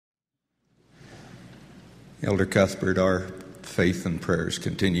Elder Cuthbert, our faith and prayers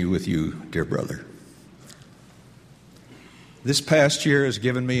continue with you, dear brother. This past year has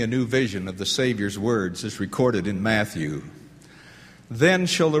given me a new vision of the Savior's words as recorded in Matthew. Then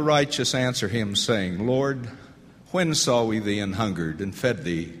shall the righteous answer him, saying, Lord, when saw we thee an hungered and fed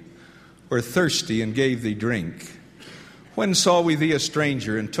thee, or thirsty and gave thee drink? When saw we thee a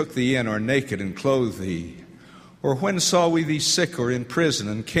stranger and took thee in, or naked and clothed thee? Or when saw we thee sick or in prison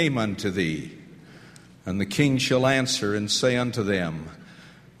and came unto thee? And the king shall answer and say unto them,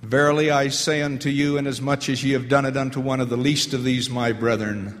 Verily I say unto you, inasmuch as ye have done it unto one of the least of these my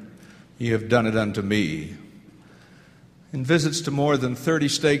brethren, ye have done it unto me. In visits to more than 30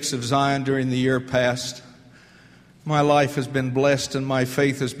 stakes of Zion during the year past, my life has been blessed and my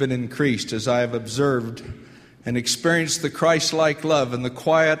faith has been increased as I have observed and experienced the Christ-like love and the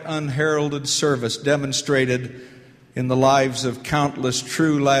quiet, unheralded service demonstrated in the lives of countless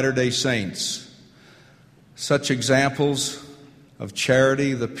true Latter-day Saints. Such examples of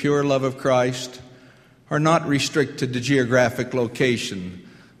charity, the pure love of Christ, are not restricted to geographic location,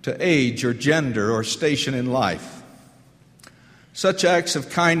 to age or gender or station in life. Such acts of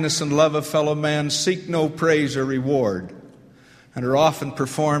kindness and love of fellow man seek no praise or reward and are often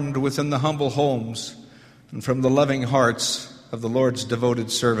performed within the humble homes and from the loving hearts of the Lord's devoted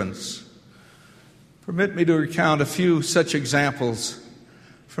servants. Permit me to recount a few such examples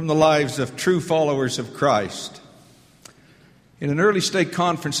from the lives of true followers of Christ. In an early stake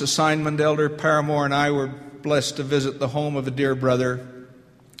conference assignment, Elder Paramore and I were blessed to visit the home of a dear brother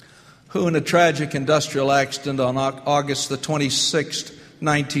who, in a tragic industrial accident on August the 26th,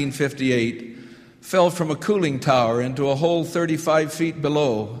 1958, fell from a cooling tower into a hole 35 feet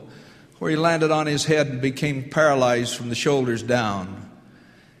below, where he landed on his head and became paralyzed from the shoulders down.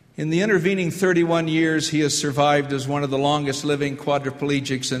 In the intervening 31 years, he has survived as one of the longest living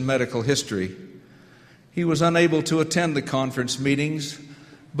quadriplegics in medical history. He was unable to attend the conference meetings,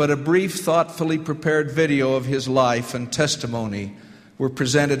 but a brief, thoughtfully prepared video of his life and testimony were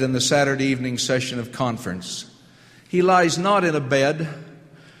presented in the Saturday evening session of conference. He lies not in a bed,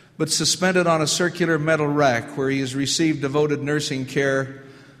 but suspended on a circular metal rack where he has received devoted nursing care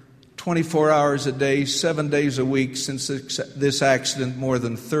 24 hours a day, 7 days a week since this accident more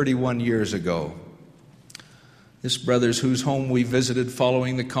than 31 years ago. This brother's whose home we visited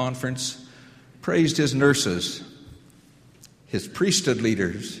following the conference praised his nurses, his priesthood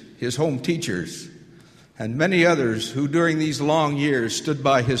leaders, his home teachers, and many others who during these long years stood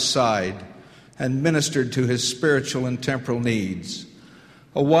by his side and ministered to his spiritual and temporal needs.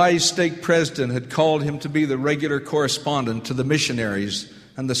 A wise stake president had called him to be the regular correspondent to the missionaries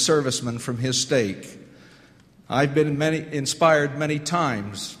and the servicemen from his stake. I've been inspired many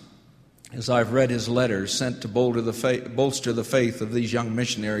times as I've read his letters sent to bolster the faith of these young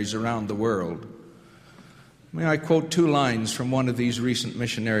missionaries around the world. May I quote 2 lines from one of these recent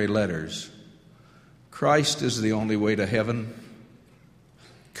missionary letters. Christ is the only way to heaven.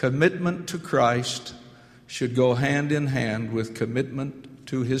 Commitment to Christ should go hand in hand with commitment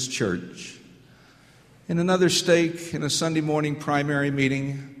to His church. In another stake, in a Sunday morning primary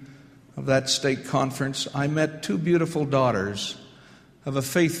meeting of that stake conference, I met 2 beautiful daughters of a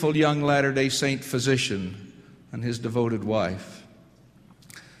faithful young Latter-day Saint physician and his devoted wife.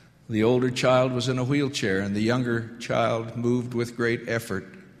 The older child was in a wheelchair, and the younger child moved with great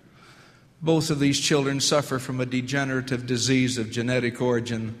effort. Both of these children suffer from a degenerative disease of genetic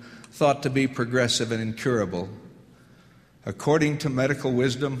origin thought to be progressive and incurable. According to medical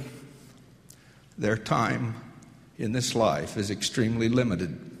wisdom, their time in this life is extremely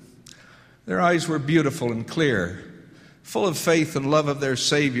limited. Their eyes were beautiful and clear, full of faith and love of their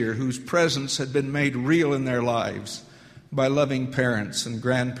Savior, whose presence had been made real in their lives by loving parents and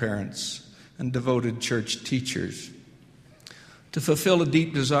grandparents and devoted church teachers. To fulfill a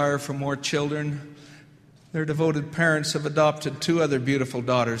deep desire for more children, their devoted parents have adopted 2 other beautiful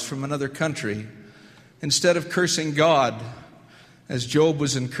daughters from another country. Instead of cursing God, as Job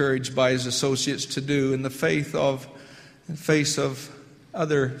was encouraged by his associates to do in the face of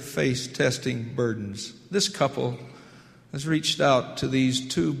other faith-testing burdens, this couple has reached out to these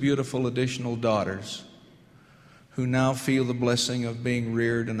 2 beautiful additional daughters who now feel the blessing of being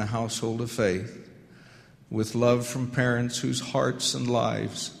reared in a household of faith with love from parents whose hearts and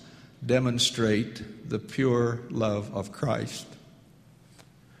lives demonstrate the pure love of Christ.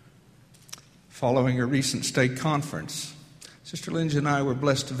 Following a recent stake conference, Sister Lindsay and I were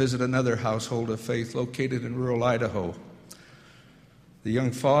blessed to visit another household of faith located in rural Idaho. The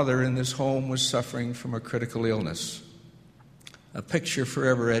young father in this home was suffering from a critical illness. A picture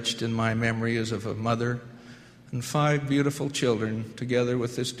forever etched in my memory is of a mother and 5 beautiful children, together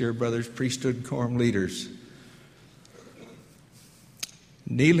with this dear brother's priesthood quorum leaders,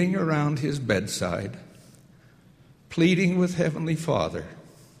 kneeling around his bedside, pleading with Heavenly Father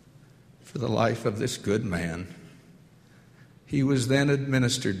for the life of this good man. He was then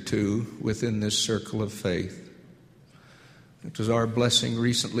administered to within this circle of faith. It was our blessing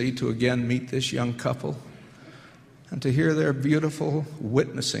recently to again meet this young couple and to hear their beautiful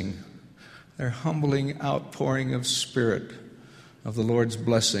witnessing, their humbling outpouring of spirit of the Lord's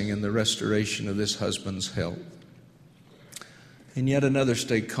blessing in the restoration of this husband's health. In yet another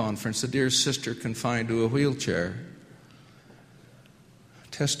stake conference, a dear sister confined to a wheelchair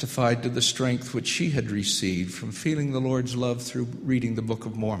testified to the strength which she had received from feeling the Lord's love through reading the Book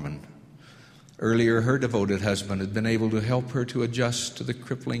of Mormon. Earlier, her devoted husband had been able to help her to adjust to the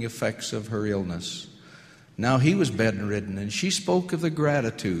crippling effects of her illness. Now he was bedridden, and she spoke of the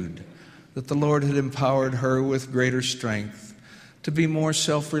gratitude that the Lord had empowered her with greater strength to be more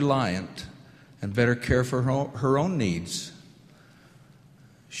self-reliant and better care for her own needs.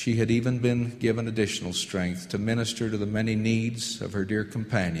 She had even been given additional strength to minister to the many needs of her dear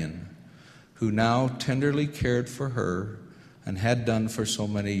companion, who now tenderly cared for her and had done for so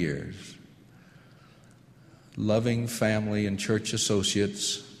many years. Loving family and church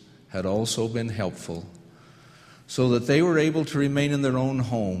associates had also been helpful, so that they were able to remain in their own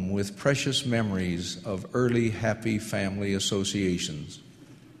home with precious memories of early happy family associations.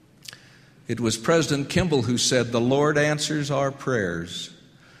 It was President Kimball who said, "The Lord answers our prayers,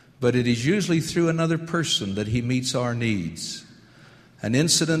 but it is usually through another person that He meets our needs." An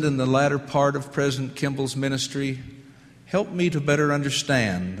incident in the latter part of President Kimball's ministry helped me to better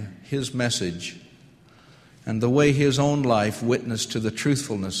understand his message and the way his own life witnessed to the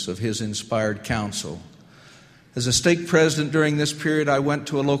truthfulness of his inspired counsel. As a stake president during this period, I went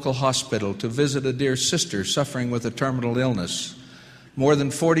to a local hospital to visit a dear sister suffering with a terminal illness. More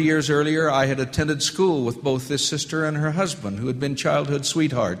than 40 years earlier, I had attended school with both this sister and her husband, who had been childhood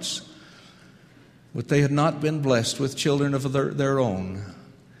sweethearts. But they had not been blessed with children of their own,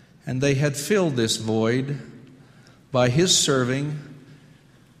 and they had filled this void by his serving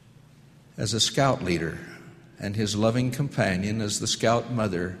as a scout leader and his loving companion as the scout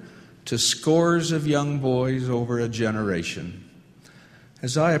mother to scores of young boys over a generation.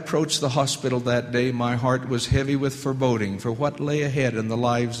 As I approached the hospital that day, my heart was heavy with foreboding for what lay ahead in the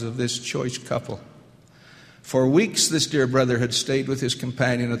lives of this choice couple. For weeks, this dear brother had stayed with his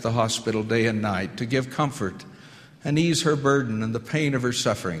companion at the hospital day and night to give comfort and ease her burden and the pain of her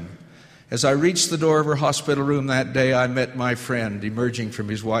suffering. As I reached the door of her hospital room that day, I met my friend emerging from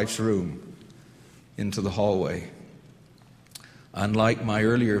his wife's room into the hallway. Unlike my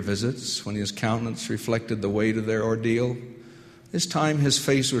earlier visits, when his countenance reflected the weight of their ordeal, this time his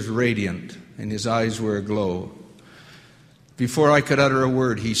face was radiant and his eyes were aglow. Before I could utter a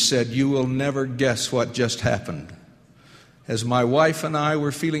word, he said, "You will never guess what just happened." As my wife and I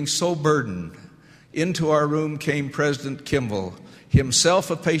were feeling so burdened, into our room came President Kimball,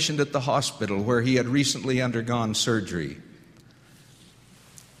 himself a patient at the hospital where he had recently undergone surgery.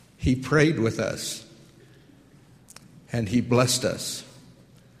 He prayed with us, and he blessed us.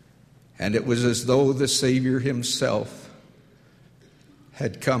 And it was as though the Savior himself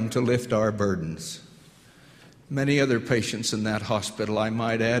had come to lift our burdens. Many other patients in that hospital, I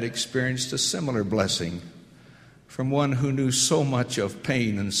might add, experienced a similar blessing from one who knew so much of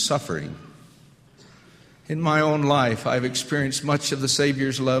pain and suffering. In my own life, I've experienced much of the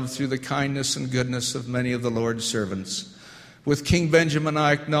Savior's love through the kindness and goodness of many of the Lord's servants. With King Benjamin,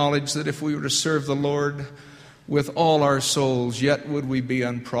 I acknowledge that if we were to serve the Lord with all our souls, yet would we be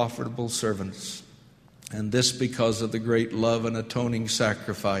unprofitable servants. And this because of the great love and atoning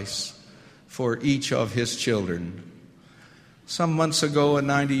sacrifice for each of his children. Some months ago, a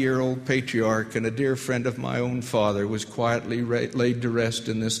 90-year-old patriarch and a dear friend of my own father was quietly laid to rest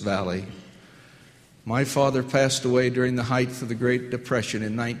in this valley. My father passed away during the height of the Great Depression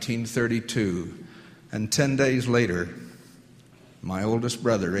in 1932, and 10 days later, my oldest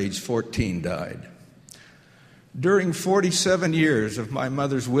brother, aged 14, died. During 47 years of my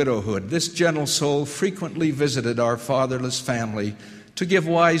mother's widowhood, this gentle soul frequently visited our fatherless family to give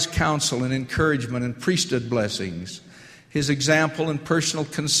wise counsel and encouragement and priesthood blessings. His example and personal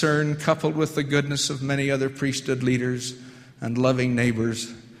concern, coupled with the goodness of many other priesthood leaders and loving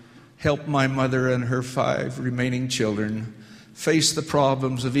neighbors, helped my mother and her 5 remaining children face the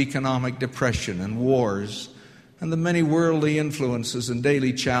problems of economic depression and wars and the many worldly influences and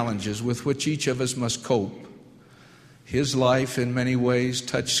daily challenges with which each of us must cope. His life, in many ways,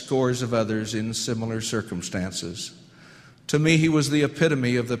 touched scores of others in similar circumstances. To me, he was the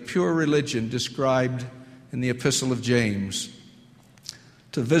epitome of the pure religion described in the Epistle of James,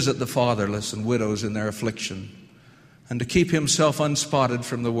 to visit the fatherless and widows in their affliction, and to keep himself unspotted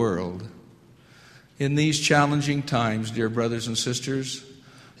from the world. In these challenging times, dear brothers and sisters,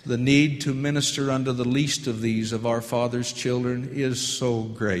 the need to minister unto the least of these of our Father's children is so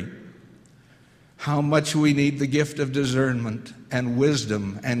great. How much we need the gift of discernment and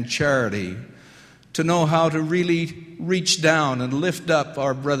wisdom and charity to know how to really reach down and lift up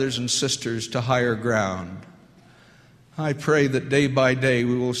our brothers and sisters to higher ground. I pray that day by day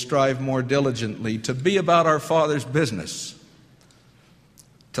we will strive more diligently to be about our Father's business,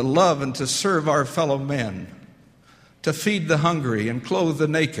 to love and to serve our fellow men, to feed the hungry and clothe the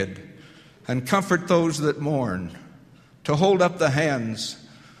naked and comfort those that mourn, to hold up the hands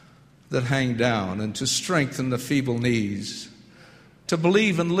that hang down and to strengthen the feeble knees, to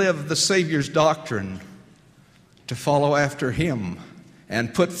believe and live the Savior's doctrine, to follow after Him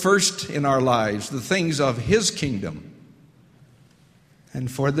and put first in our lives the things of His kingdom. And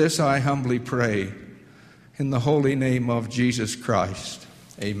for this I humbly pray in the holy name of Jesus Christ.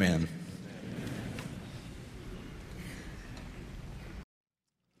 Amen.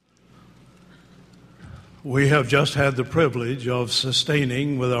 We have just had the privilege of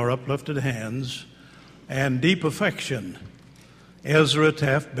sustaining with our uplifted hands and deep affection Ezra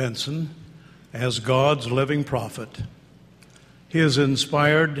Taft Benson as God's living prophet. His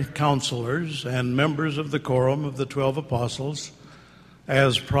inspired counselors and members of the quorum of the 12 apostles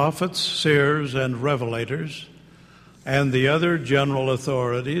as prophets, seers, and revelators, and the other general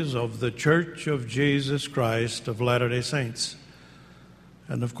authorities of the Church of Jesus Christ of Latter-day Saints.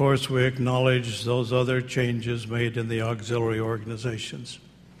 And of course, we acknowledge those other changes made in the auxiliary organizations.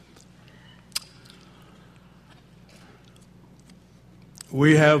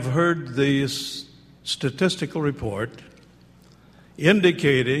 We have heard the statistical report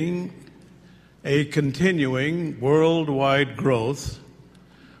indicating a continuing worldwide growth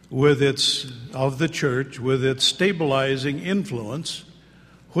of the church with its stabilizing influence,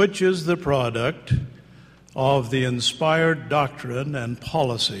 which is the product of the inspired doctrine and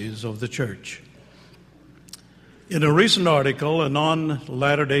policies of the church. In a recent article, a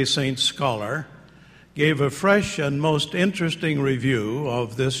non-Latter-day Saints scholar gave a fresh and most interesting review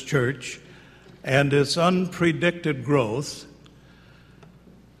of this church and its unpredicted growth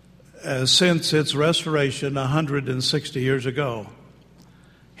since its restoration 160 years ago.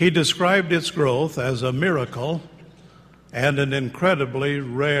 He described its growth as a miracle and an incredibly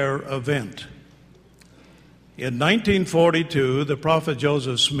rare event. In 1942, the prophet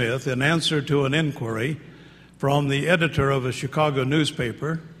Joseph Smith, in answer to an inquiry from the editor of a Chicago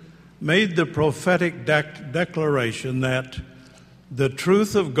newspaper, made the prophetic declaration that the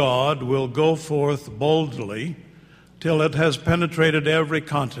truth of God will go forth boldly till it has penetrated every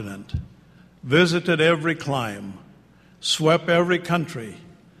continent, visited every clime, swept every country,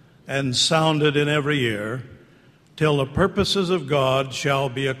 and sounded in every ear, till the purposes of God shall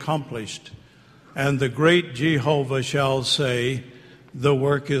be accomplished, and the great Jehovah shall say, the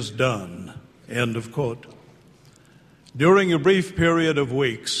work is done. End of quote. During a brief period of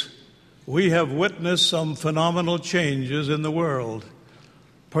weeks, we have witnessed some phenomenal changes in the world,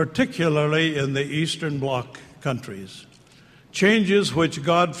 particularly in the Eastern Bloc countries. Changes which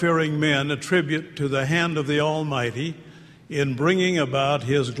God-fearing men attribute to the hand of the Almighty in bringing about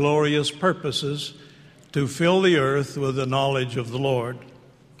His glorious purposes to fill the earth with the knowledge of the Lord.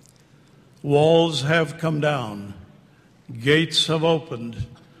 Walls have come down, gates have opened,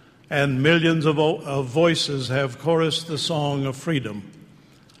 and millions of voices have chorused the song of freedom.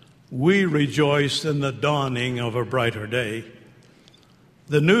 We rejoice in the dawning of a brighter day.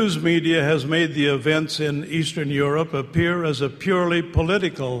 The news media has made the events in Eastern Europe appear as a purely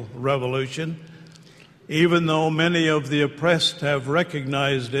political revolution, even though many of the oppressed have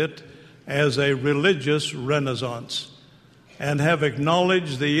recognized it as a religious renaissance and have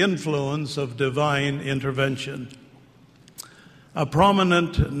acknowledged the influence of divine intervention. A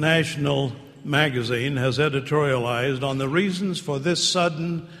prominent national magazine has editorialized on the reasons for this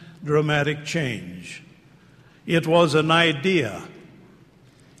sudden dramatic change. It was an idea,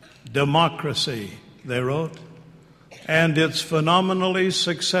 democracy, they wrote, and its phenomenally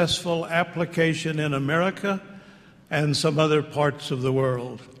successful application in America and some other parts of the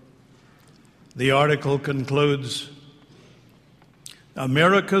world. The article concludes,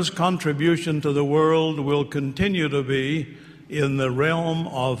 America's contribution to the world will continue to be in the realm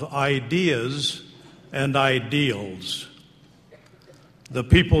of ideas and ideals. The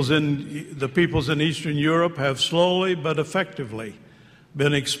peoples in Eastern Europe have slowly but effectively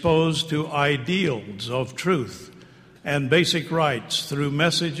been exposed to ideals of truth and basic rights through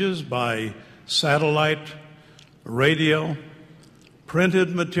messages by satellite, radio,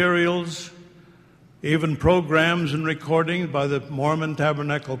 printed materials, even programs and recordings by the Mormon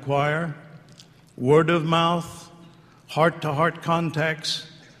Tabernacle Choir, word of mouth, heart-to-heart contacts,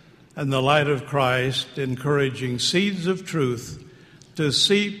 and the light of Christ encouraging seeds of truth to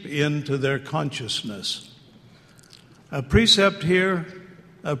seep into their consciousness. A precept here,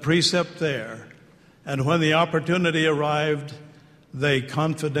 a precept there, and when the opportunity arrived, they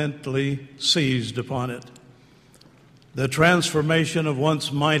confidently seized upon it. The transformation of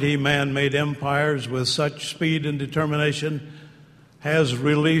once mighty man-made empires with such speed and determination has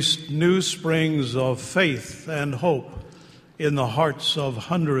released new springs of faith and hope in the hearts of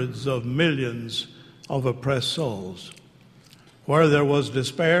hundreds of millions of oppressed souls. Where there was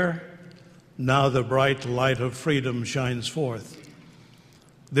despair, now the bright light of freedom shines forth.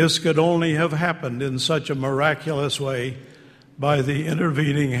 This could only have happened in such a miraculous way by the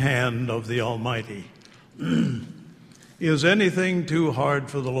intervening hand of the Almighty. Is anything too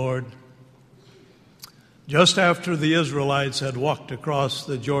hard for the Lord? Just after the Israelites had walked across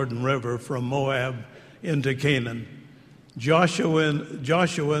the Jordan River from Moab into Canaan, Joshua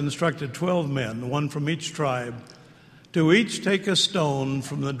instructed 12 men, one from each tribe, to each take a stone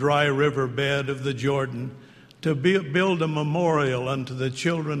from the dry river bed of the Jordan to build a memorial unto the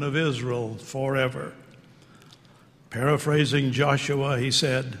children of Israel forever. Paraphrasing Joshua, he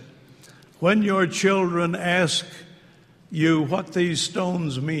said, "When your children ask you what these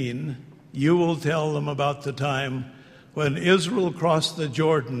stones mean, you will tell them about the time when Israel crossed the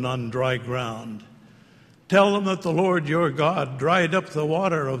Jordan on dry ground. Tell them that the Lord your God dried up the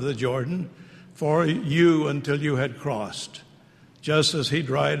water of the Jordan for you until you had crossed, just as he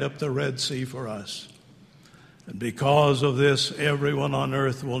dried up the Red Sea for us. And because of this, everyone on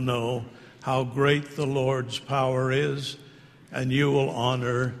earth will know how great the Lord's power is, and you will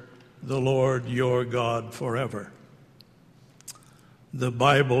honor the Lord your God forever." The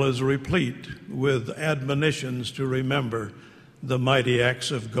Bible is replete with admonitions to remember the mighty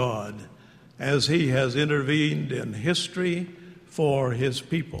acts of God as he has intervened in history for his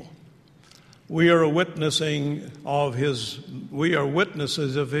people. We are witnesses of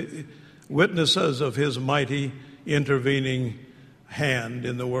his mighty intervening hand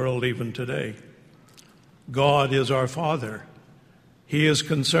in the world even today. God is our Father. He is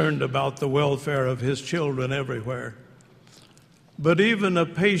concerned about the welfare of his children everywhere. But even a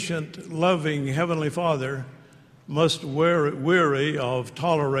patient, loving Heavenly Father must weary of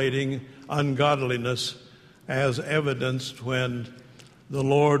tolerating ungodliness, as evidenced when the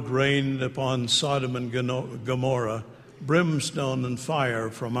Lord rained upon Sodom and Gomorrah brimstone and fire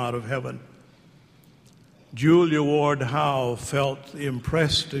from out of heaven. Julia Ward Howe felt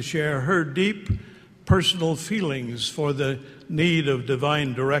impressed to share her deep personal feelings for the need of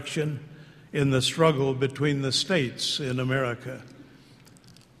divine direction in the struggle between the states in America.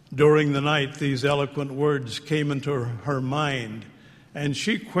 During the night, these eloquent words came into her mind, and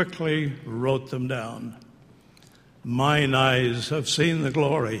she quickly wrote them down. "Mine eyes have seen the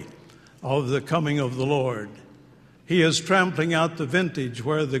glory of the coming of the Lord. He is trampling out the vintage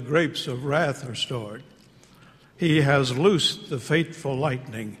where the grapes of wrath are stored. He has loosed the fateful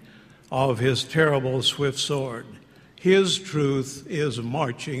lightning of his terrible swift sword. His truth is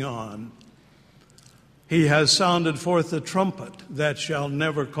marching on. He has sounded forth the trumpet that shall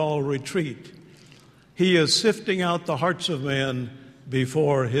never call retreat. He is sifting out the hearts of men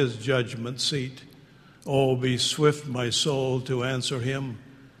before his judgment seat. Oh, be swift, my soul, to answer him.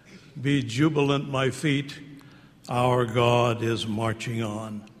 Be jubilant, my feet. Our God is marching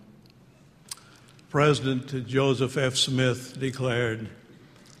on." President Joseph F. Smith declared,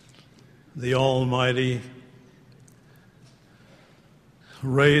 "The Almighty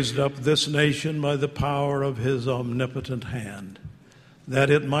raised up this nation by the power of his omnipotent hand,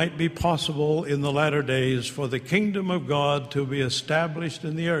 that it might be possible in the latter days for the kingdom of God to be established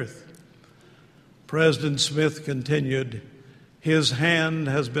in the earth." President Smith continued, "His hand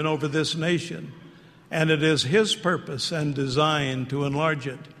has been over this nation, and it is his purpose and design to enlarge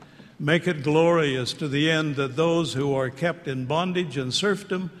it, make it glorious to the end that those who are kept in bondage and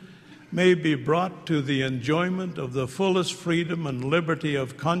serfdom may be brought to the enjoyment of the fullest freedom and liberty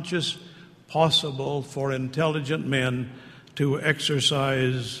of conscience possible for intelligent men to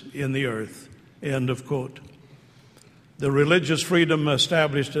exercise in the earth." End of quote. The religious freedom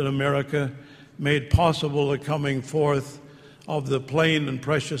established in America made possible the coming forth of the plain and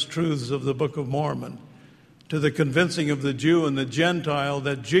precious truths of the Book of Mormon, to the convincing of the Jew and the Gentile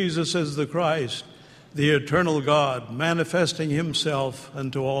that Jesus is the Christ, the eternal God, manifesting himself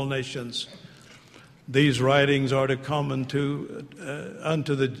unto all nations. These writings are to come unto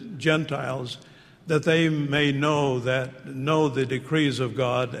the Gentiles, that they may know the decrees of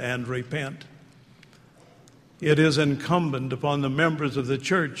God and repent. It is incumbent upon the members of the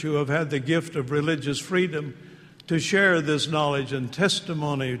church who have had the gift of religious freedom to share this knowledge and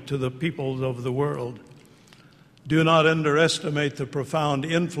testimony to the peoples of the world. Do not underestimate the profound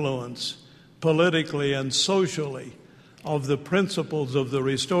influence, politically and socially, of the principles of the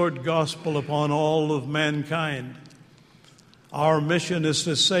restored gospel upon all of mankind. Our mission is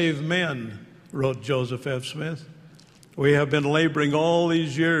to save men, wrote Joseph F. Smith. We have been laboring all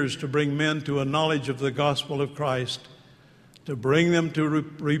these years to bring men to a knowledge of the gospel of Christ, to bring them to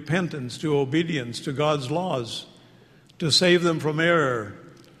repentance, to obedience to God's laws, to save them from error,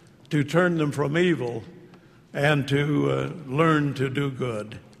 to turn them from evil, and to learn to do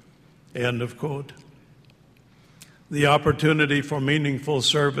good. End of quote. The opportunity for meaningful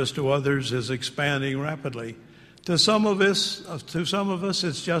service to others is expanding rapidly. To some of us,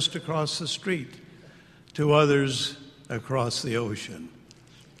 it's just across the street. To others, across the ocean.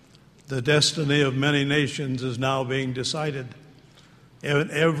 The destiny of many nations is now being decided.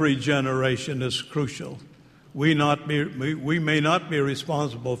 Every generation is crucial. We may not be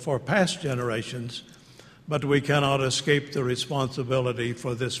responsible for past generations, but we cannot escape the responsibility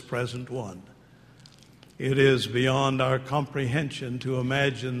for this present one. It is beyond our comprehension to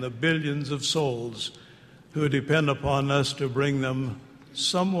imagine the billions of souls who depend upon us to bring them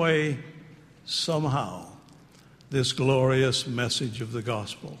some way, somehow, this glorious message of the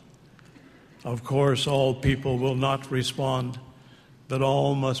gospel. Of course, all people will not respond, but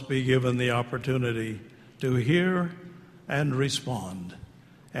all must be given the opportunity to hear and respond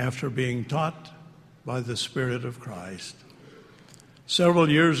after being taught by the Spirit of Christ. Several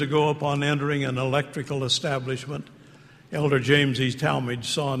years ago, upon entering an electrical establishment, Elder James E. Talmage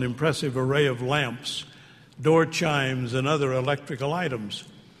saw an impressive array of lamps, door chimes, and other electrical items.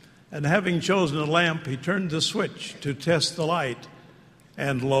 And having chosen a lamp, he turned the switch to test the light.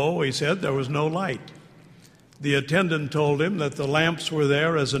 And lo, he said, there was no light. The attendant told him that the lamps were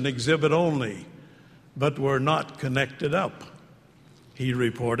there as an exhibit only, but were not connected up. He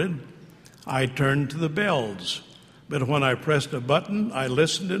reported, I turned to the bells, but when I pressed a button, I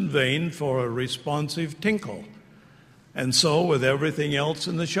listened in vain for a responsive tinkle. And so with everything else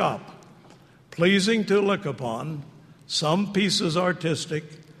in the shop, pleasing to look upon, some pieces artistic,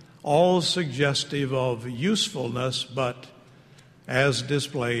 all suggestive of usefulness, but as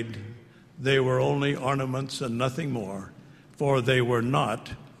displayed, they were only ornaments and nothing more, for they were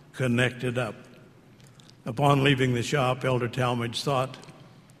not connected up. Upon leaving the shop, Elder Talmage thought,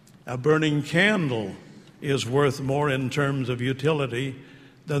 a burning candle is worth more in terms of utility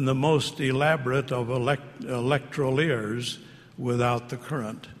than the most elaborate of electroliers without the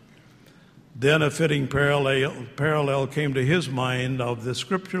current. Then a fitting parallel came to his mind of the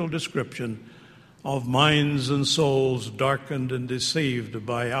scriptural description of minds and souls darkened and deceived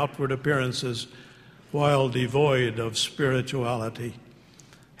by outward appearances while devoid of spirituality,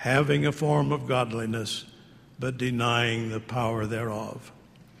 having a form of godliness but denying the power thereof.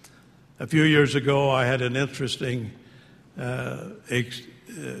 A few years ago, I had an interesting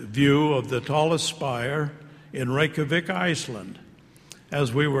view of the tallest spire in Reykjavik, Iceland,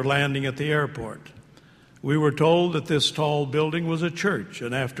 as we were landing at the airport. We were told that this tall building was a church,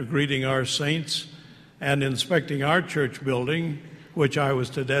 and after greeting our saints and inspecting our church building, which I was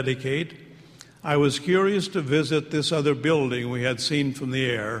to dedicate, I was curious to visit this other building we had seen from the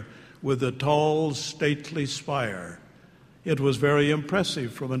air with a tall, stately spire. It was very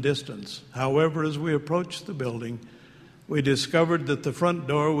impressive from a distance. However, as we approached the building, we discovered that the front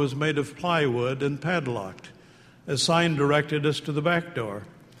door was made of plywood and padlocked. A sign directed us to the back door.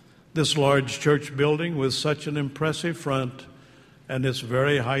 This large church building with such an impressive front and its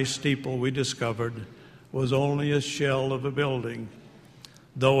very high steeple, we discovered, was only a shell of a building.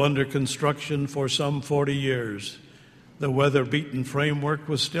 Though under construction for some 40 years, the weather-beaten framework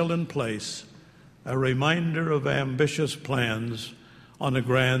was still in place, a reminder of ambitious plans on a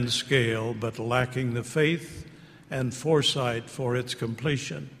grand scale, but lacking the faith and foresight for its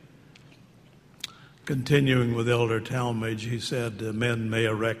completion. Continuing with Elder Talmage, he said, men may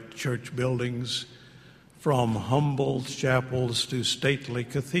erect church buildings from humble chapels to stately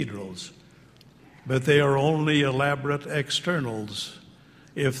cathedrals, but they are only elaborate externals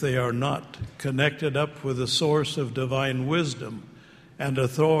if they are not connected up with the source of divine wisdom and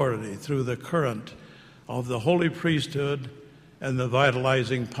authority through the current of the holy priesthood and the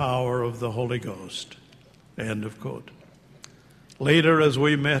vitalizing power of the Holy Ghost. End of quote. Later, as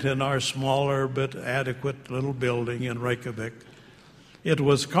we met in our smaller but adequate little building in Reykjavik, it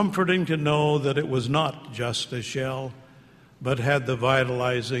was comforting to know that it was not just a shell, but had the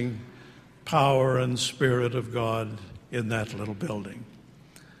vitalizing power and Spirit of God in that little building.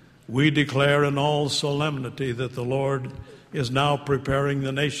 we declare in all solemnity that the Lord is now preparing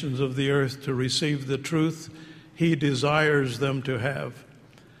the nations of the earth to receive the truth he desires them to have.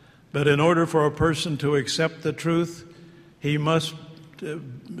 But in order for a person to accept the truth, he must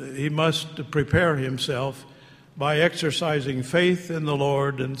prepare himself by exercising faith in the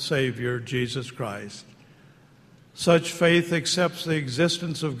Lord and Savior, Jesus Christ. Such faith accepts the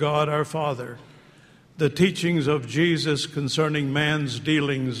existence of God our Father, the teachings of Jesus concerning man's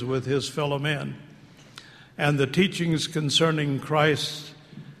dealings with his fellow men, and the teachings concerning Christ's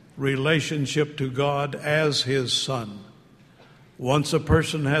relationship to God as his Son. Once a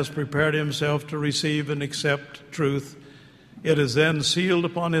person has prepared himself to receive and accept truth, it is then sealed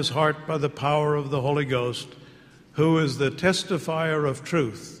upon his heart by the power of the Holy Ghost, who is the testifier of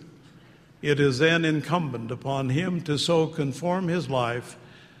truth. It is then incumbent upon him to so conform his life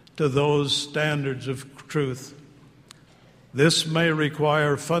to those standards of truth. This may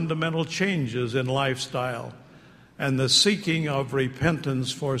require fundamental changes in lifestyle and the seeking of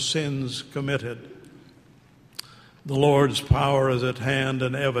repentance for sins committed. The Lord's power is at hand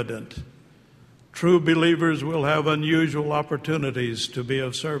and evident. True believers will have unusual opportunities to be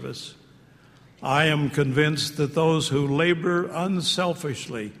of service. I am convinced that those who labor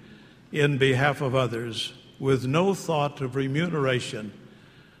unselfishly in behalf of others with no thought of remuneration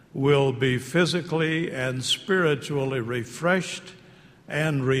will be physically and spiritually refreshed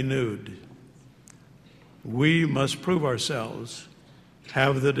and renewed. We must prove ourselves,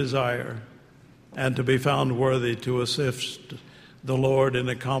 have the desire, and to be found worthy to assist the Lord in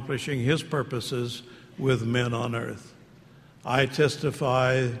accomplishing his purposes with men on earth. I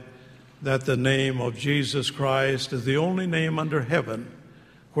testify that the name of Jesus Christ is the only name under heaven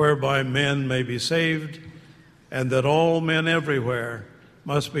whereby men may be saved, and that all men everywhere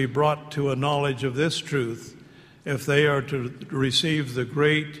must be brought to a knowledge of this truth if they are to receive the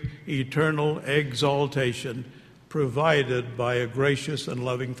great eternal exaltation provided by a gracious and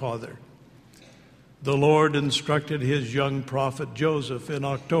loving Father. The Lord instructed his young prophet Joseph in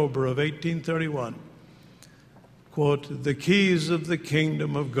October of 1831, quote, "The keys of the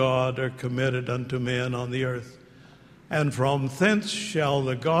kingdom of God are committed unto men on the earth, and from thence shall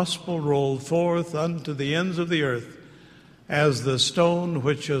the gospel roll forth unto the ends of the earth, as the stone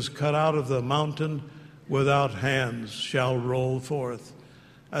which is cut out of the mountain without hands shall roll forth,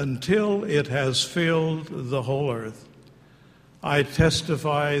 until it has filled the whole earth." I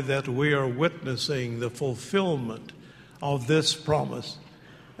testify that we are witnessing the fulfillment of this promise,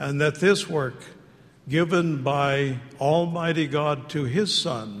 and that this work given by Almighty God to his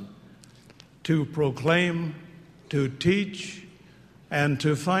Son to proclaim, to teach, and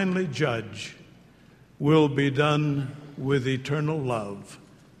to finally judge will be done with eternal love.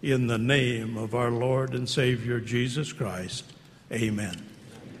 In the name of our Lord and Savior Jesus Christ, amen.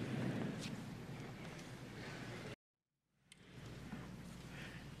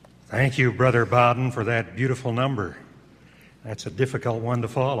 Thank you, Brother Bowden, for that beautiful number. That's a difficult one to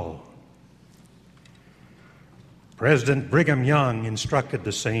follow. President Brigham Young instructed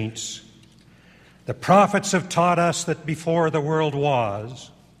the saints, "The prophets have taught us that before the world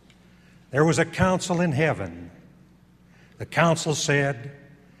was, there was a council in heaven. The council said,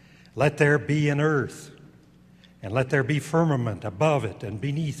 'Let there be an earth, and let there be firmament above it and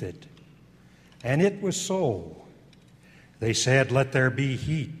beneath it.' And it was so. They said, 'Let there be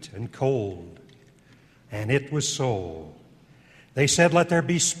heat and cold.' And it was so. They said, 'Let there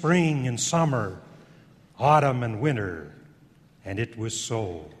be spring and summer, autumn and winter.' And it was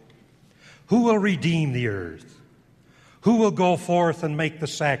so. Who will redeem the earth? Who will go forth and make the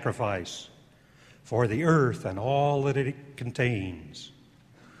sacrifice for the earth and all that it contains?"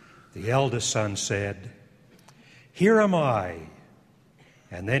 The eldest son said, "Here am I."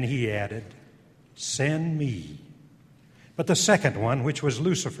 And then he added, "Send me." But the second one, which was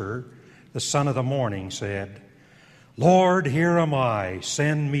Lucifer, the son of the morning, said, "Lord, here am I,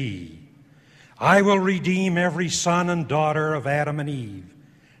 send me. I will redeem every son and daughter of Adam and Eve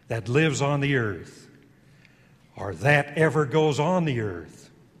that lives on the earth, or that ever goes on the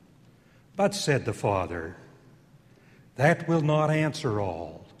earth." But said the Father, "That will not answer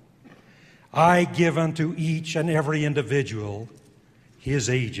all. I give unto each and every individual his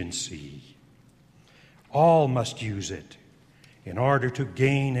agency. All must use it in order to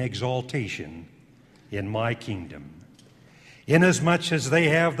gain exaltation in my kingdom. Inasmuch as they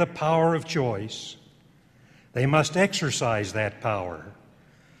have the power of choice, they must exercise that power.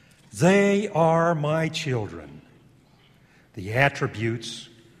 They are my children. The attributes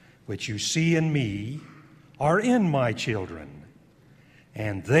which you see in me are in my children,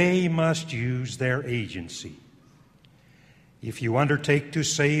 and they must use their agency. if you undertake to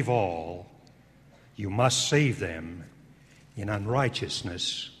save all, you must save them in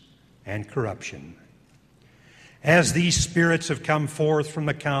unrighteousness and corruption. As these spirits have come forth from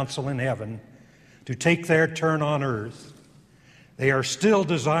the council in heaven to take their turn on earth, they are still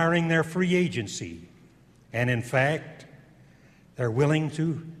desiring their free agency, and in fact, they're willing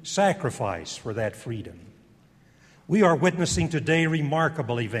to sacrifice for that freedom. We are witnessing today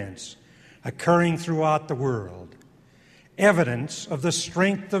remarkable events occurring throughout the world, evidence of the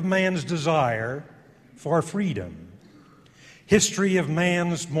strength of man's desire for freedom. History of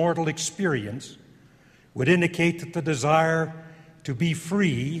man's mortal experience would indicate that the desire to be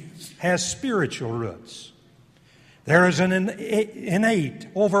free has spiritual roots. There is an innate,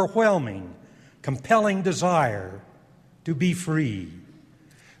 overwhelming, compelling desire to be free.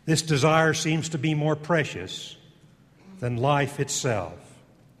 This desire seems to be more precious than life itself.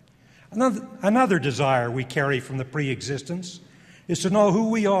 Another desire we carry from the pre-existence is to know who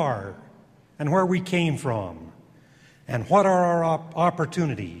we are and where we came from and what are our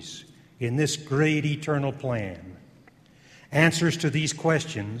opportunities in this great eternal plan. Answers to these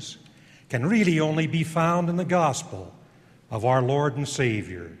questions can really only be found in the gospel of our Lord and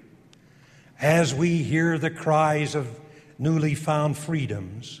Savior. As we hear the cries of newly found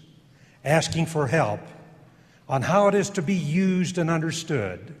freedoms, asking for help on how it is to be used and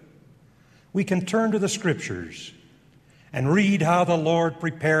understood, we can turn to the Scriptures and read how the Lord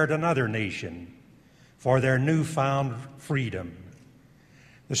prepared another nation for their newfound freedom.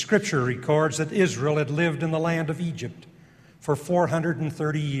 The Scripture records that Israel had lived in the land of Egypt for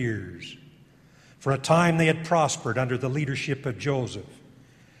 430 years. For a time they had prospered under the leadership of Joseph.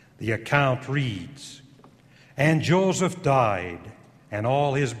 The account reads, "And Joseph died, and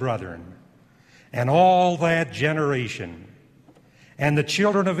all his brethren, and all that generation. And the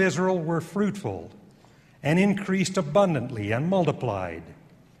children of Israel were fruitful, and increased abundantly, and multiplied,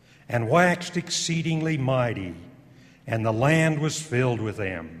 and waxed exceedingly mighty, and the land was filled with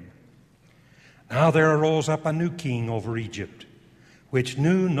them. Now there arose up a new king over Egypt, which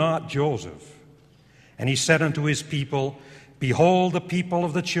knew not Joseph. And he said unto his people, Behold, the people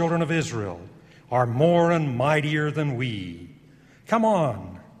of the children of Israel are more and mightier than we. Come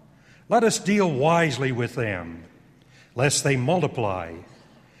on, let us deal wisely with them, lest they multiply.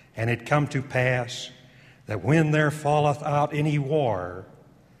 And it come to pass that when there falleth out any war,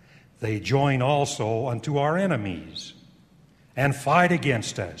 they join also unto our enemies, and fight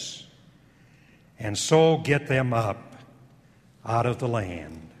against us, and so get them up out of the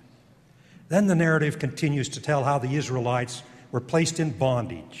land." Then the narrative continues to tell how the Israelites were placed in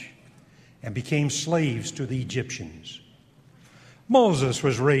bondage and became slaves to the Egyptians. Moses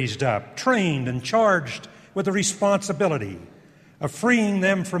was raised up, trained, and charged with the responsibility of freeing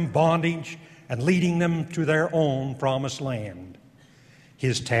them from bondage and leading them to their own promised land.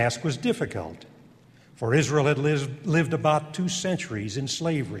 His task was difficult, for Israel had lived about 2 centuries in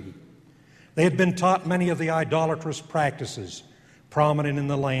slavery. They had been taught many of the idolatrous practices prominent in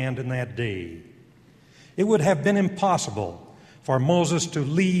the land in that day. It would have been impossible for Moses to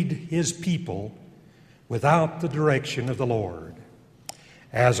lead his people without the direction of the Lord.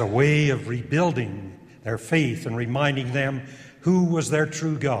 As a way of rebuilding their faith and reminding them who was their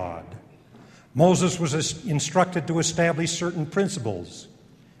true God, Moses was instructed to establish certain principles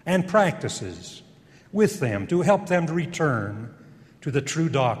and practices with them to help them to return to the true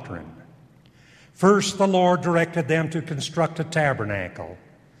doctrine. First, the Lord directed them to construct a tabernacle,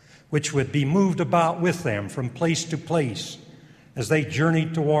 which would be moved about with them from place to place as they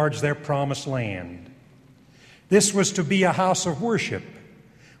journeyed towards their promised land. This was to be a house of worship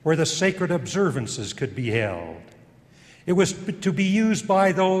where the sacred observances could be held. It was to be used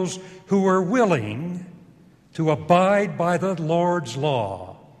by those who were willing to abide by the Lord's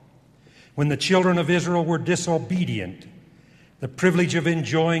law. When the children of Israel were disobedient, the privilege of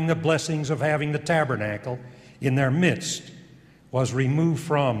enjoying the blessings of having the tabernacle in their midst was removed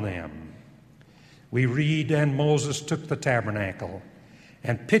from them. We read, "And Moses took the tabernacle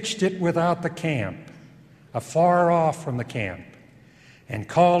and pitched it without the camp, afar off from the camp, and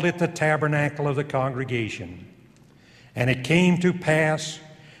called it the tabernacle of the congregation. And it came to pass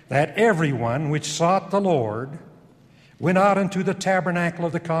that everyone which sought the Lord went out into the tabernacle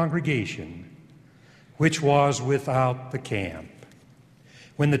of the congregation, which was without the camp."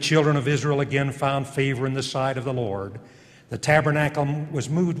 When the children of Israel again found favor in the sight of the Lord, the tabernacle was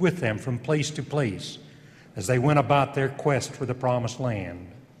moved with them from place to place as they went about their quest for the promised land.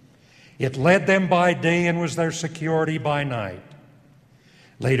 It led them by day and was their security by night.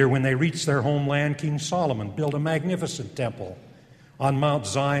 Later, when they reached their homeland, King Solomon built a magnificent temple on Mount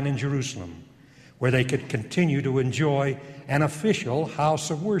Zion in Jerusalem, where they could continue to enjoy an official house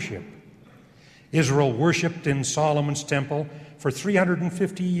of worship. Israel worshiped in Solomon's temple for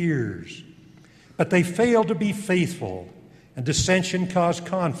 350 years, but they failed to be faithful, and dissension caused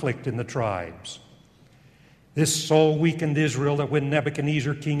conflict in the tribes. This so weakened Israel that when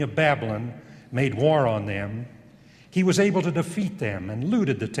Nebuchadnezzar, king of Babylon, made war on them, he was able to defeat them and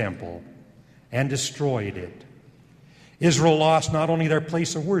looted the temple and destroyed it. Israel lost not only their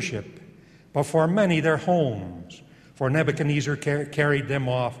place of worship, but for many their homes, for Nebuchadnezzar carried them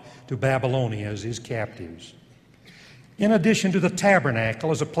off to Babylonia as his captives. In addition to the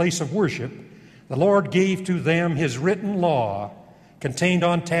tabernacle as a place of worship, the Lord gave to them his written law contained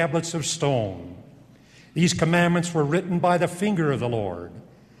on tablets of stone. These commandments were written by the finger of the Lord.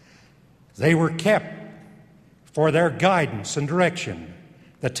 They were kept for their guidance and direction.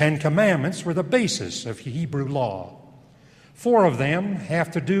 The 10 Commandments were the basis of Hebrew law. 4 of them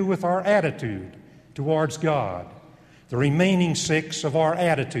have to do with our attitude towards God. The remaining 6 of our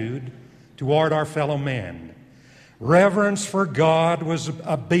attitude toward our fellow men. Reverence for God was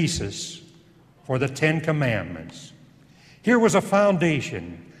a basis for the 10 Commandments. Here was a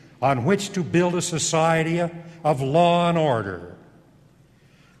foundation on which to build a society of law and order.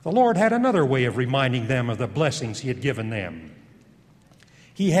 The Lord had another way of reminding them of the blessings he had given them.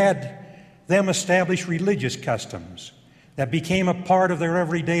 He had them establish religious customs that became a part of their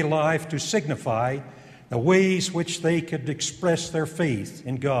everyday life to signify the ways which they could express their faith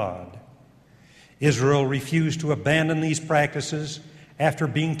in God. Israel refused to abandon these practices after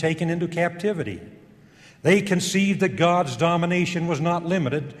being taken into captivity. They conceived that God's domination was not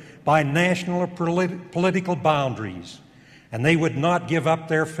limited by national or political boundaries, and they would not give up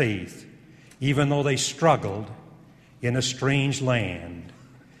their faith, even though they struggled in a strange land.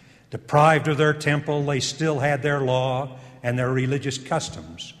 Deprived of their temple, they still had their law and their religious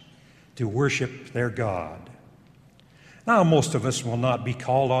customs to worship their God. Now, most of us will not be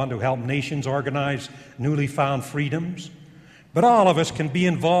called on to help nations organize newly found freedoms, but all of us can be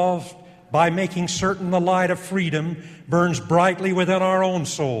involved by making certain the light of freedom burns brightly within our own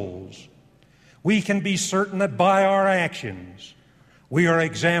souls. We can be certain that by our actions, we are an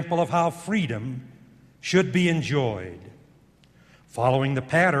example of how freedom should be enjoyed. Following the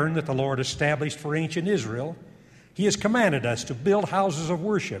pattern that the Lord established for ancient Israel, He has commanded us to build houses of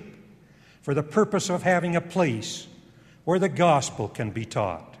worship for the purpose of having a place where the gospel can be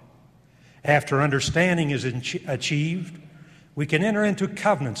taught. After understanding is achieved, we can enter into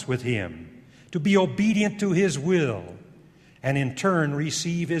covenants with Him to be obedient to His will and in turn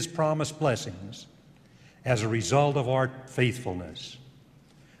receive His promised blessings as a result of our faithfulness.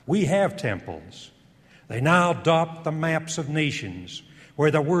 We have temples. They now adopt the maps of nations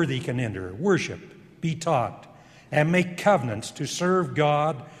where the worthy can enter, worship, be taught, and make covenants to serve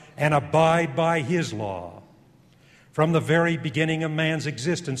God and abide by His law. From the very beginning of man's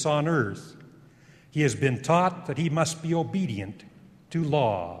existence on earth, he has been taught that he must be obedient to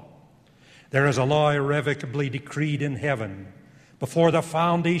law. There is a law irrevocably decreed in heaven before the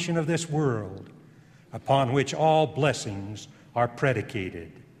foundation of this world, upon which all blessings are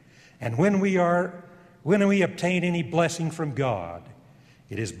predicated. And when we obtain any blessing from God,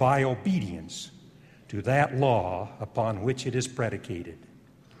 it is by obedience to that law upon which it is predicated.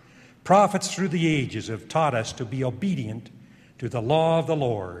 Prophets through the ages have taught us to be obedient to the law of the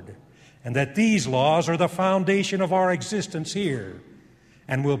Lord, and that these laws are the foundation of our existence here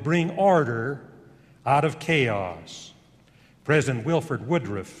and will bring order out of chaos. President Wilford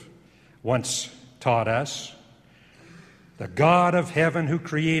Woodruff once taught us, "The God of heaven who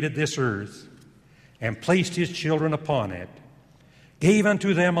created this earth and placed His children upon it, gave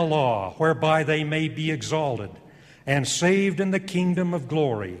unto them a law whereby they may be exalted and saved in the kingdom of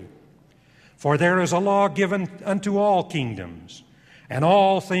glory. For there is a law given unto all kingdoms, and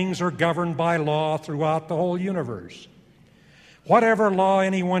all things are governed by law throughout the whole universe. Whatever law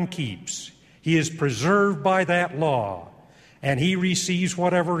anyone keeps, he is preserved by that law, and he receives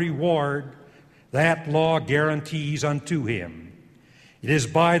whatever reward that law guarantees unto him. It is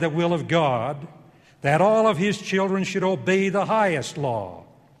by the will of God that all of His children should obey the highest law,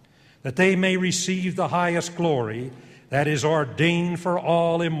 that they may receive the highest glory that is ordained for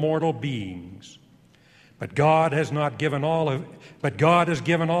all immortal beings. But God has given all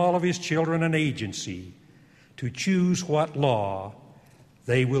of His children an agency to choose what law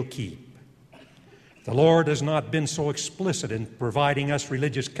they will keep. The Lord has not been so explicit in providing us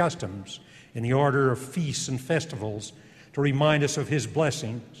religious customs in the order of feasts and festivals to remind us of His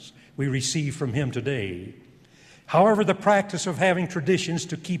blessings we receive from Him today. However, the practice of having traditions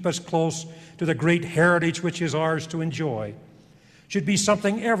to keep us close to the great heritage which is ours to enjoy should be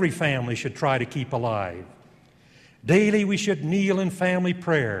something every family should try to keep alive. Daily we should kneel in family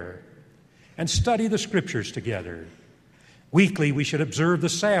prayer and study the Scriptures together. Weekly we should observe the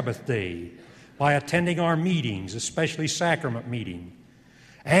Sabbath day by attending our meetings, especially sacrament meeting,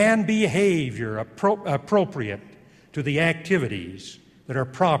 and behavior appropriate to the activities that are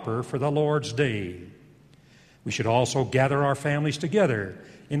proper for the Lord's day. We should also gather our families together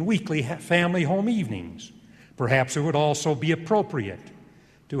in weekly family home evenings. Perhaps it would also be appropriate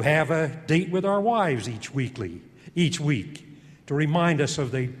to have a date with our wives each week to remind us of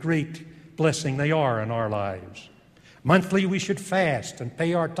the great blessing they are in our lives. Monthly, we should fast and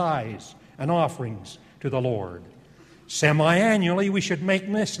pay our tithes and offerings to the Lord. Semi-annually, we should make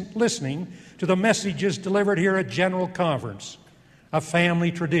listening to the messages delivered here at General Conference a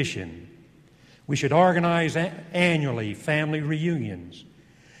family tradition. We should organize annually family reunions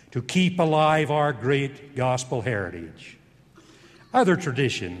to keep alive our great gospel heritage. Other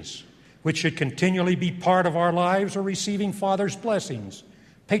traditions which should continually be part of our lives are receiving Father's blessings,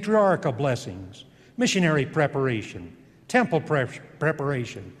 patriarchal blessings, missionary preparation, temple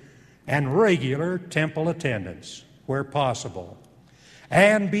preparation, and regular temple attendance where possible,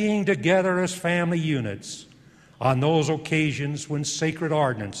 and being together as family units on those occasions when sacred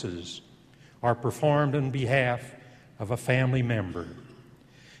ordinances are performed on behalf of a family member.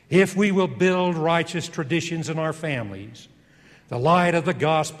 If we will build righteous traditions in our families, the light of the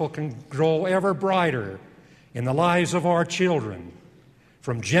gospel can grow ever brighter in the lives of our children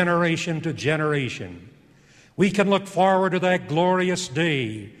from generation to generation. We can look forward to that glorious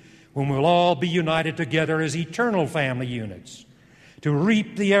day when we'll all be united together as eternal family units to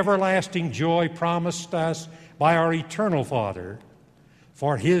reap the everlasting joy promised us by our eternal Father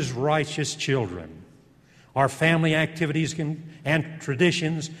for His righteous children. Our family activities and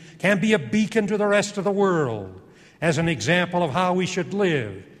traditions can be a beacon to the rest of the world as an example of how we should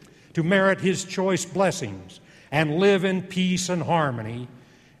live to merit His choice blessings and live in peace and harmony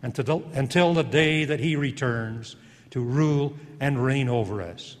until the day that He returns to rule and reign over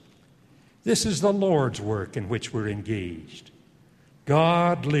us. This is the Lord's work in which we're engaged.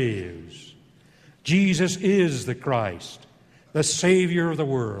 God lives. Jesus is the Christ, the Savior of the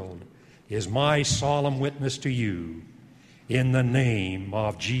world, is my solemn witness to you. In the name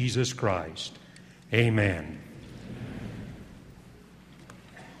of Jesus Christ. Amen.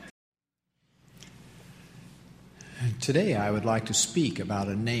 Today I would like to speak about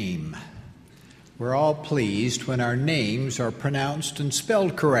a name. We're all pleased when our names are pronounced and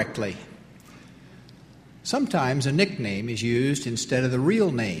spelled correctly. Sometimes a nickname is used instead of the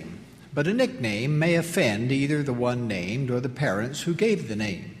real name, but a nickname may offend either the one named or the parents who gave the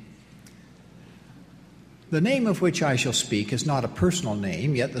name. The name of which I shall speak is not a personal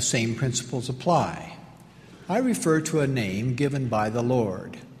name, yet the same principles apply. I refer to a name given by the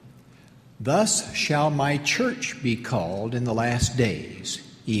Lord. Thus shall my church be called in the last days,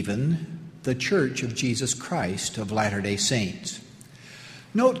 even the Church of Jesus Christ of Latter-day Saints.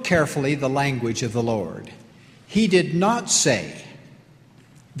 Note carefully the language of the Lord. He did not say,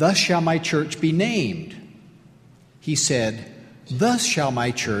 "Thus shall my church be named." He said, "Thus shall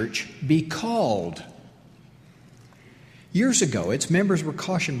my church be called." Years ago, its members were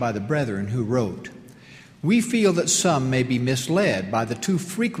cautioned by the brethren who wrote, "We feel that some may be misled by the too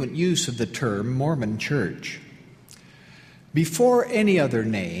frequent use of the term Mormon Church." Before any other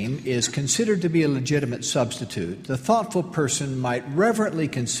name is considered to be a legitimate substitute, the thoughtful person might reverently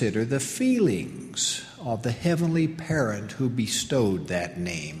consider the feelings of the heavenly parent who bestowed that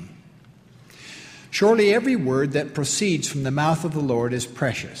name. Surely every word that proceeds from the mouth of the Lord is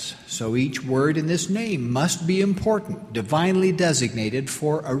precious, so each word in this name must be important, divinely designated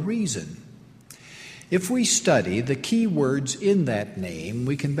for a reason. If we study the key words in that name,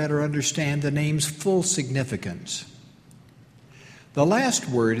 we can better understand the name's full significance. The last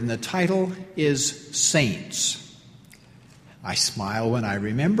word in the title is saints. I smile when I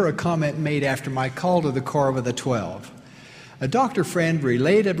remember a comment made after my call to the Quorum of the 12. A doctor friend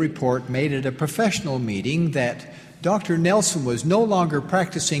relayed a report made at a professional meeting that Dr. Nelson was no longer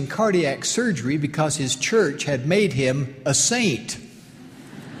practicing cardiac surgery because his church had made him a saint.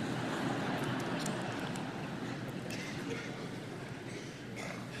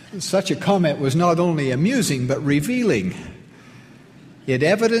 Such a comment was not only amusing but revealing. It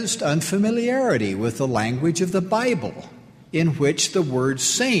evidenced unfamiliarity with the language of the Bible, in which the word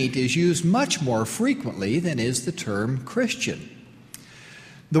saint is used much more frequently than is the term Christian.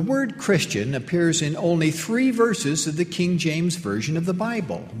 The word Christian appears in only 3 verses of the King James Version of the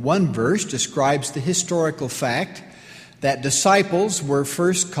Bible. One verse describes the historical fact that disciples were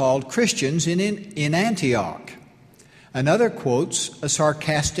first called Christians in Antioch. Another quotes a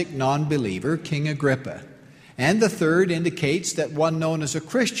sarcastic non-believer, King Agrippa. And the third indicates that one known as a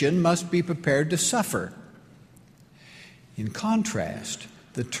Christian must be prepared to suffer. In contrast,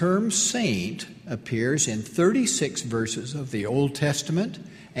 the term saint appears in 36 verses of the Old Testament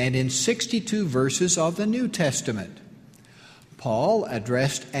and in 62 verses of the New Testament. Paul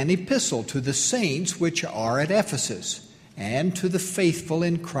addressed an epistle to the saints which are at Ephesus and to the faithful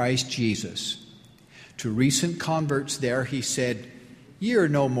in Christ Jesus. To recent converts there he said, "Ye are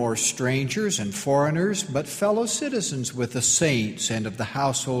no more strangers and foreigners, but fellow citizens with the saints and of the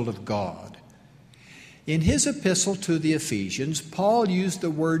household of God." In his epistle to the Ephesians, Paul used the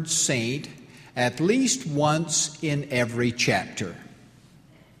word saint at least once in every chapter.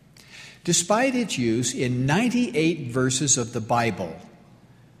 Despite its use in 98 verses of the Bible,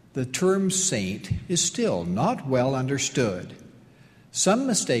 the term saint is still not well understood. Some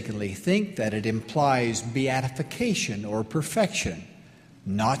mistakenly think that it implies beatification or perfection.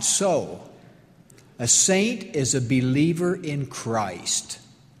 Not so. A saint is a believer in Christ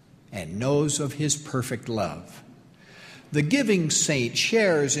and knows of his perfect love. The giving saint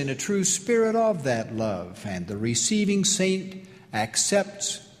shares in a true spirit of that love, and the receiving saint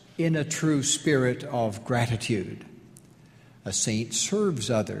accepts in a true spirit of gratitude. A saint serves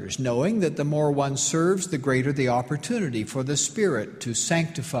others, knowing that the more one serves, the greater the opportunity for the Spirit to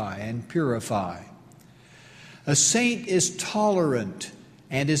sanctify and purify. A saint is tolerant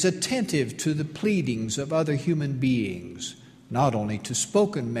and is attentive to the pleadings of other human beings, not only to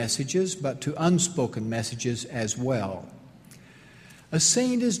spoken messages, but to unspoken messages as well. A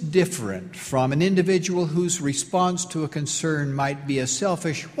saint is different from an individual whose response to a concern might be a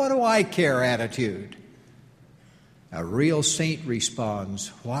selfish, "what do I care" attitude. A real saint responds,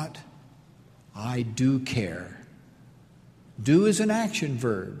 "What? I do care." Do is an action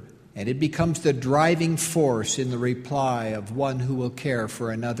verb, and it becomes the driving force in the reply of one who will care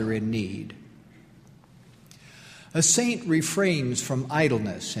for another in need. A saint refrains from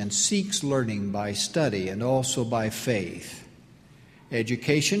idleness and seeks learning by study and also by faith.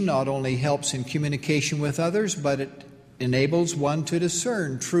 Education not only helps in communication with others, but it enables one to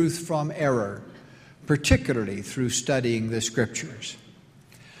discern truth from error, particularly through studying the Scriptures.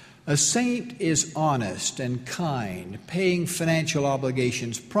 A saint is honest and kind, paying financial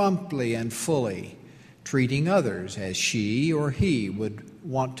obligations promptly and fully, treating others as she or he would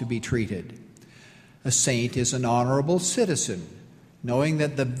want to be treated. A saint is an honorable citizen, knowing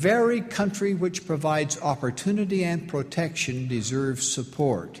that the very country which provides opportunity and protection deserves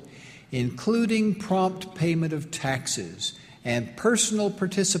support, including prompt payment of taxes and personal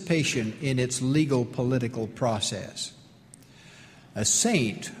participation in its legal political process. A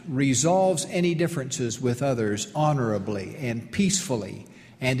saint resolves any differences with others honorably and peacefully,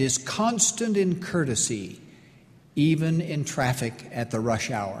 and is constant in courtesy, even in traffic at the rush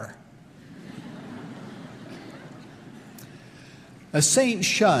hour. A saint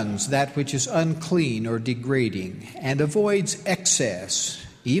shuns that which is unclean or degrading and avoids excess,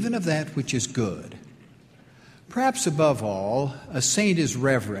 even of that which is good. Perhaps above all, a saint is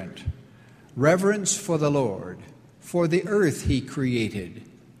reverent. Reverence for the Lord, for the earth he created,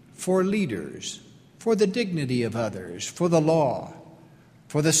 for leaders, for the dignity of others, for the law,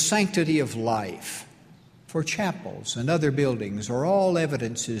 for the sanctity of life, for chapels and other buildings are all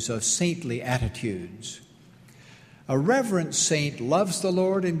evidences of saintly attitudes. A reverent saint loves the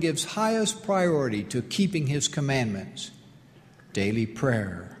Lord and gives highest priority to keeping his commandments. Daily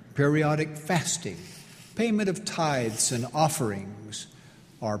prayer, periodic fasting, payment of tithes and offerings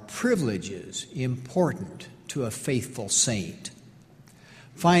are privileges important to a faithful saint.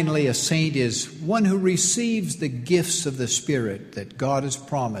 Finally, a saint is one who receives the gifts of the Spirit that God has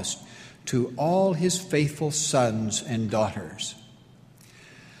promised to all his faithful sons and daughters.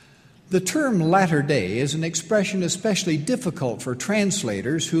 The term latter day is an expression especially difficult for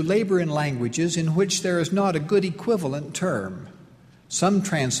translators who labor in languages in which there is not a good equivalent term. Some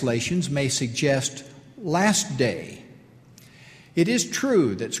translations may suggest last day. It is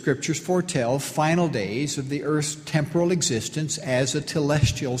true that Scriptures foretell final days of the earth's temporal existence as a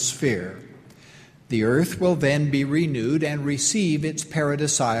telestial sphere. The earth will then be renewed and receive its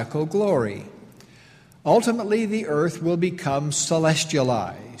paradisiacal glory. Ultimately, the earth will become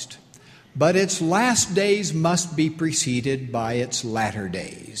celestialized. But its last days must be preceded by its latter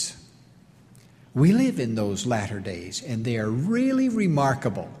days. We live in those latter days, and they are really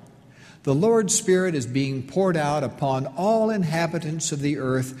remarkable. The Lord's Spirit is being poured out upon all inhabitants of the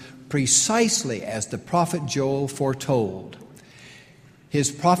earth precisely as the prophet Joel foretold.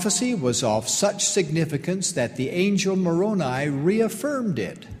 His prophecy was of such significance that the angel Moroni reaffirmed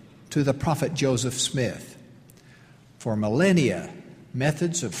it to the prophet Joseph Smith. For millennia,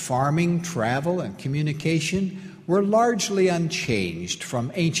 methods of farming, travel, and communication were largely unchanged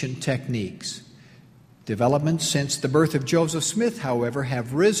from ancient techniques. Developments since the birth of Joseph Smith, however,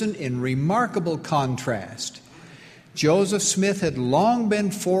 have risen in remarkable contrast. Joseph Smith had long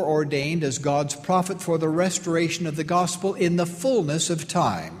been foreordained as God's prophet for the restoration of the gospel in the fullness of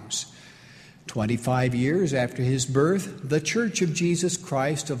times. 25 years after his birth, the Church of Jesus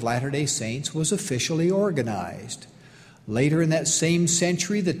Christ of Latter-day Saints was officially organized. Later in that same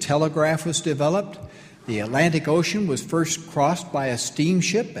century, the telegraph was developed. The Atlantic Ocean was first crossed by a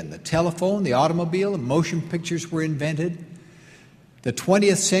steamship, and the telephone, the automobile, and motion pictures were invented. The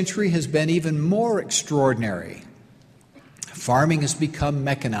 20th century has been even more extraordinary. Farming has become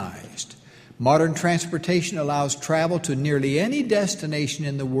mechanized. Modern transportation allows travel to nearly any destination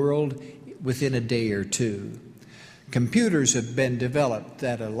in the world within a day or two. Computers have been developed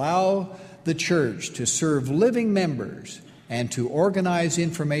that allow the church to serve living members and to organize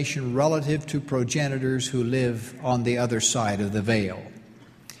information relative to progenitors who live on the other side of the veil.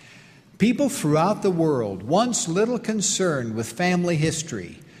 People throughout the world, once little concerned with family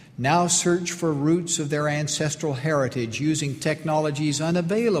history, now search for roots of their ancestral heritage using technologies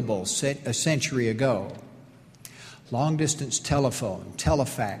unavailable a century ago. Long-distance telephone,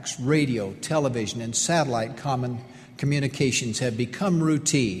 telefax, radio, television, and satellite communications have become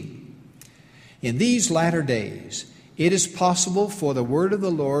routine. In these latter days, it is possible for the word of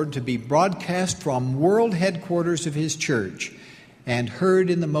the Lord to be broadcast from world headquarters of His church and heard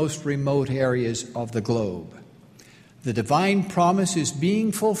in the most remote areas of the globe. The divine promise is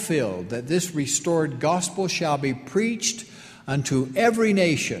being fulfilled that this restored gospel shall be preached unto every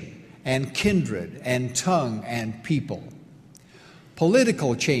nation and kindred and tongue and people.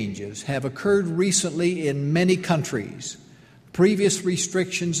 Political changes have occurred recently in many countries. Previous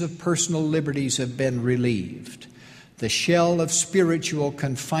restrictions of personal liberties have been relieved. The shell of spiritual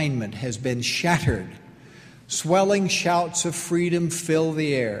confinement has been shattered. Swelling shouts of freedom fill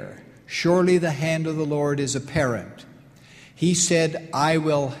the air. Surely the hand of the Lord is apparent. He said, I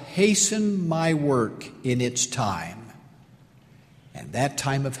will hasten my work in its time. And that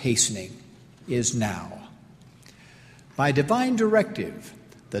time of hastening is now. By divine directive,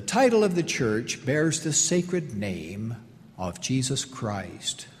 the title of the church bears the sacred name of Jesus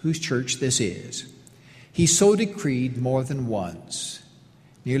Christ, whose church this is. He so decreed more than once.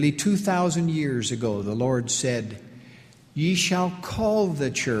 Nearly 2,000 years ago, the Lord said, Ye shall call the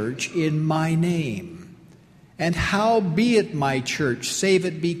church in my name. And how be it my church, save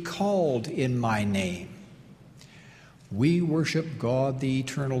it be called in my name? We worship God the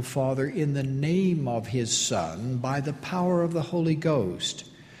Eternal Father in the name of His Son by the power of the Holy Ghost.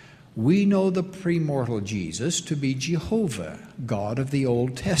 We know the premortal Jesus to be Jehovah, God of the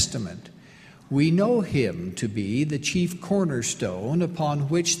Old Testament. We know Him to be the chief cornerstone upon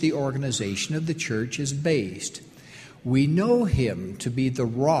which the organization of the church is based. We know Him to be the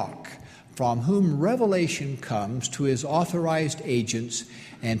rock from whom revelation comes to His authorized agents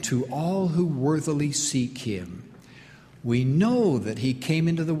and to all who worthily seek Him. We know that He came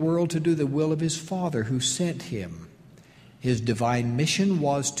into the world to do the will of His Father who sent Him. His divine mission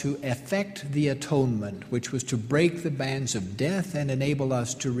was to effect the atonement, which was to break the bands of death and enable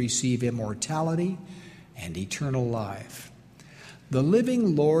us to receive immortality and eternal life. The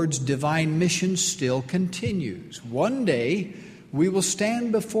living Lord's divine mission still continues. One day we will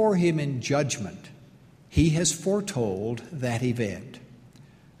stand before Him in judgment. He has foretold that event.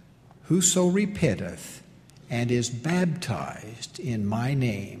 Whoso repenteth and is baptized in my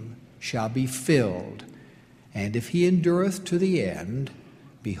name shall be filled. And if he endureth to the end,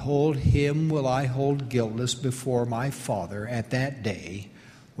 behold, him will I hold guiltless before my Father at that day,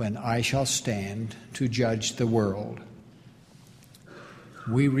 when I shall stand to judge the world.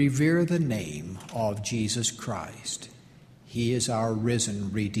 We revere the name of Jesus Christ. He is our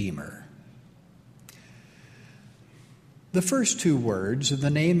risen Redeemer. The first two words of the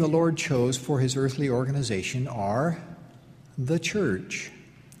name the Lord chose for His earthly organization are the church.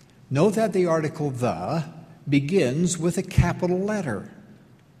 Note that the article the begins with a capital letter.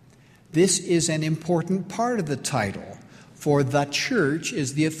 This is an important part of the title, for the church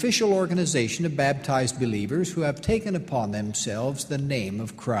is the official organization of baptized believers who have taken upon themselves the name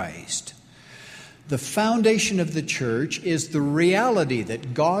of Christ. The foundation of the church is the reality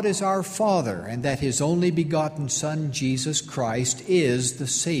that God is our Father and that His only begotten Son, Jesus Christ, is the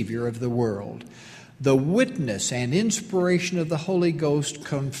Savior of the world. The witness and inspiration of the Holy Ghost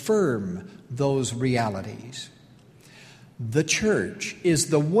confirm those realities. The church is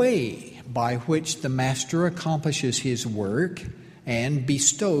the way by which the Master accomplishes His work and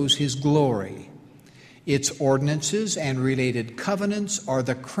bestows His glory. Its ordinances and related covenants are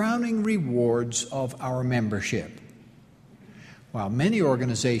the crowning rewards of our membership. While many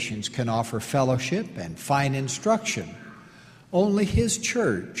organizations can offer fellowship and fine instruction, only His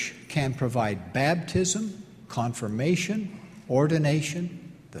church can provide baptism, confirmation,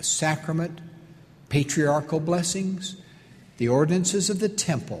 ordination, the sacrament, patriarchal blessings, the ordinances of the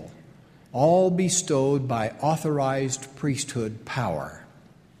temple, all bestowed by authorized priesthood power.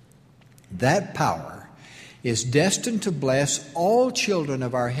 That power is destined to bless all children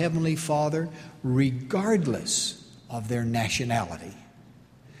of our Heavenly Father regardless of their nationality.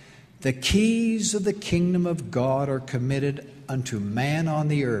 The keys of the kingdom of God are committed unto man on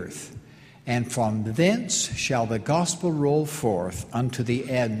the earth, and from thence shall the gospel roll forth unto the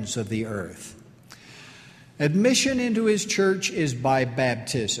ends of the earth. Admission into His church is by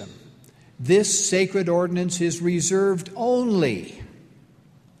baptism. This sacred ordinance is reserved only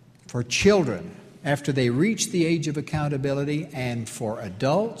for children after they reach the age of accountability, and for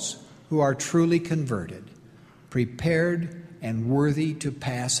adults who are truly converted, prepared and worthy to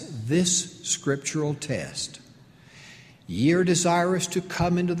pass this scriptural test. Ye are desirous to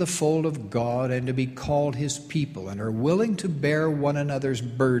come into the fold of God and to be called His people, and are willing to bear one another's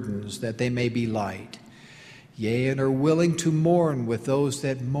burdens that they may be light. Yea, and are willing to mourn with those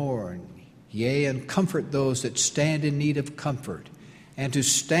that mourn. Yea, and comfort those that stand in need of comfort, and to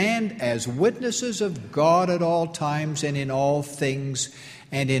stand as witnesses of God at all times and in all things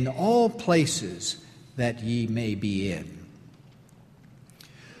and in all places that ye may be in.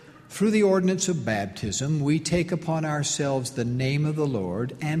 Through the ordinance of baptism, we take upon ourselves the name of the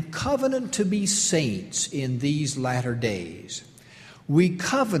Lord and covenant to be saints in these latter days. We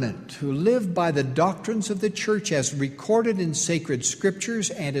covenant to live by the doctrines of the church as recorded in sacred scriptures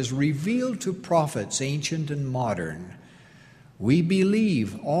and as revealed to prophets ancient and modern. We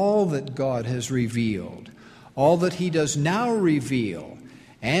believe all that God has revealed, all that He does now reveal,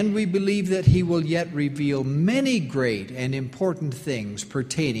 and we believe that He will yet reveal many great and important things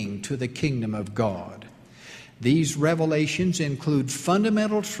pertaining to the kingdom of God. These revelations include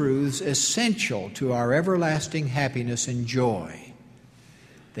fundamental truths essential to our everlasting happiness and joy.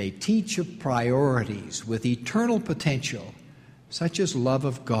 They teach of priorities with eternal potential, such as love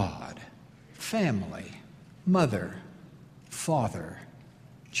of God, family, mother, father,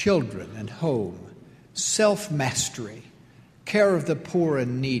 children and home, self-mastery, care of the poor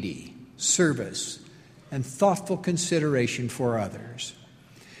and needy, service, and thoughtful consideration for others.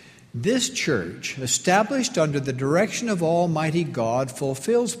 This church, established under the direction of Almighty God,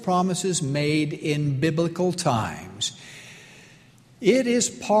 fulfills promises made in biblical times. It is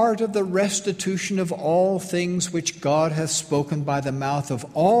part of the restitution of all things which God hath spoken by the mouth of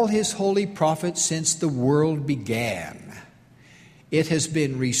all His holy prophets since the world began. It has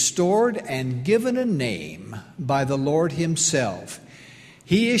been restored and given a name by the Lord Himself.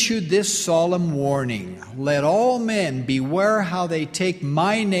 He issued this solemn warning, "Let all men beware how they take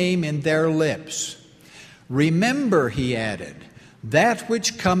my name in their lips. Remember," He added, "that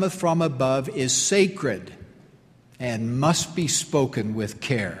which cometh from above is sacred and must be spoken with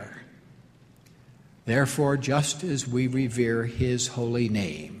care." Therefore, just as we revere His holy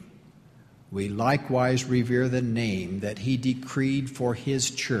name, we likewise revere the name that He decreed for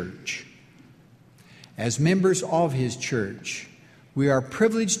His church. As members of His church, we are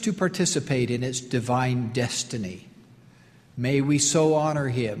privileged to participate in its divine destiny. May we so honor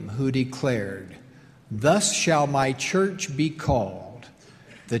Him who declared, "Thus shall my church be called,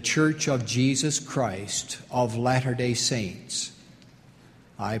 the Church of Jesus Christ of Latter-day Saints."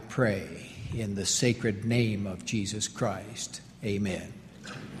 I pray in the sacred name of Jesus Christ. Amen.